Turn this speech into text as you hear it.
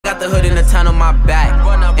the hood and the town on my back.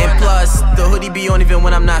 And plus, the hoodie be on even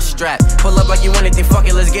when I'm not strapped. Pull up like you want anything, fuck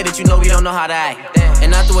it, let's get it, you know we don't know how to act.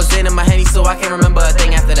 And I threw a Zen in my Henny, so I can't remember a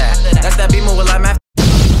thing after that. That's that Beamer with I'm after.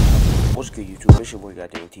 What's good, YouTube? It's your boy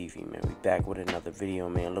Goddamn TV, man. We back with another video,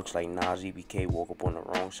 man. Looks like Nas Ebk woke up on the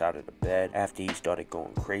wrong side of the bed after he started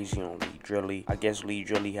going crazy on Lee Drilly. I guess Lee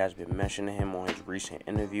Drilly has been mentioning him on his recent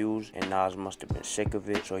interviews, and Nas must have been sick of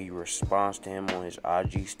it, so he responds to him on his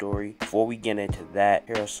IG story. Before we get into that,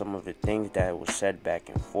 here are some of the things that was said back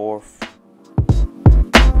and forth.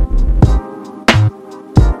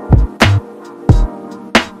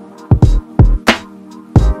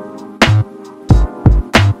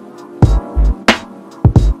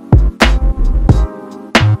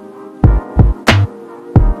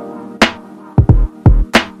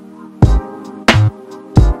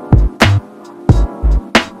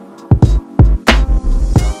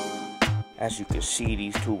 As you can see,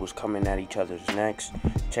 these two was coming at each other's necks.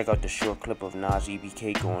 Check out the short clip of Nas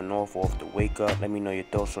Ebk going off the wake up. Let me know your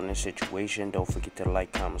thoughts on this situation. Don't forget to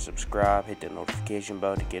like, comment, subscribe. Hit the notification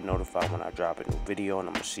bell to get notified when I drop a new video. And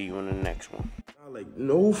I'm going to see you in the next one. Like,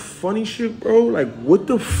 no funny shit, bro. Like, what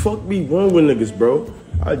the fuck be wrong with niggas, bro?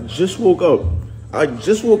 I just woke up.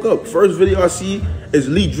 First video I see is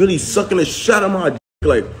Lee Drilly sucking a shot of my dick.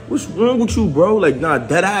 Like, what's wrong with you, bro? Like, nah,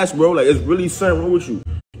 dead ass, bro. Like, it's really something wrong with you.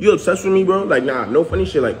 You obsessed with me, bro? Like, nah, no funny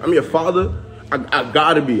shit. Like, I'm your father. I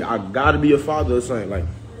gotta be your father or something. Like,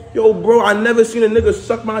 yo, bro, I never seen a nigga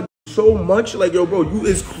suck my dick so much. Like, yo, bro, you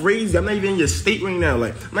is crazy. I'm not even in your state right now.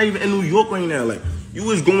 Like, I'm not even in New York right now. Like, you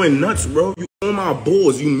is going nuts, bro. You on my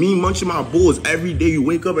balls. You me munching my balls every day. You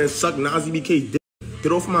wake up and suck Nas Ebk dick.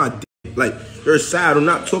 Get off my dick. Like, you're sad. I do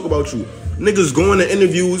not talk about you. Niggas going to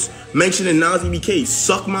interviews mentioning Nas Ebk.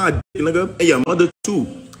 Suck my dick, nigga. And your mother,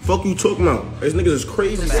 too. Fuck you talking about? These niggas is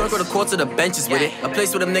crazy. Circle the court to the benches with it. A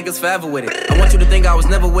place where them niggas forever with it. I want you to think I was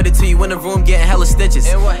never with it till you in the room getting hella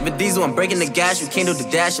stitches. With Diesel, I'm breaking the gas. You can't do the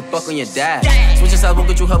dash, you fuck on your dash. Switch us out, we'll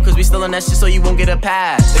get you help cause we still on that shit so you won't get a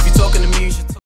pass. If you talking to me, you should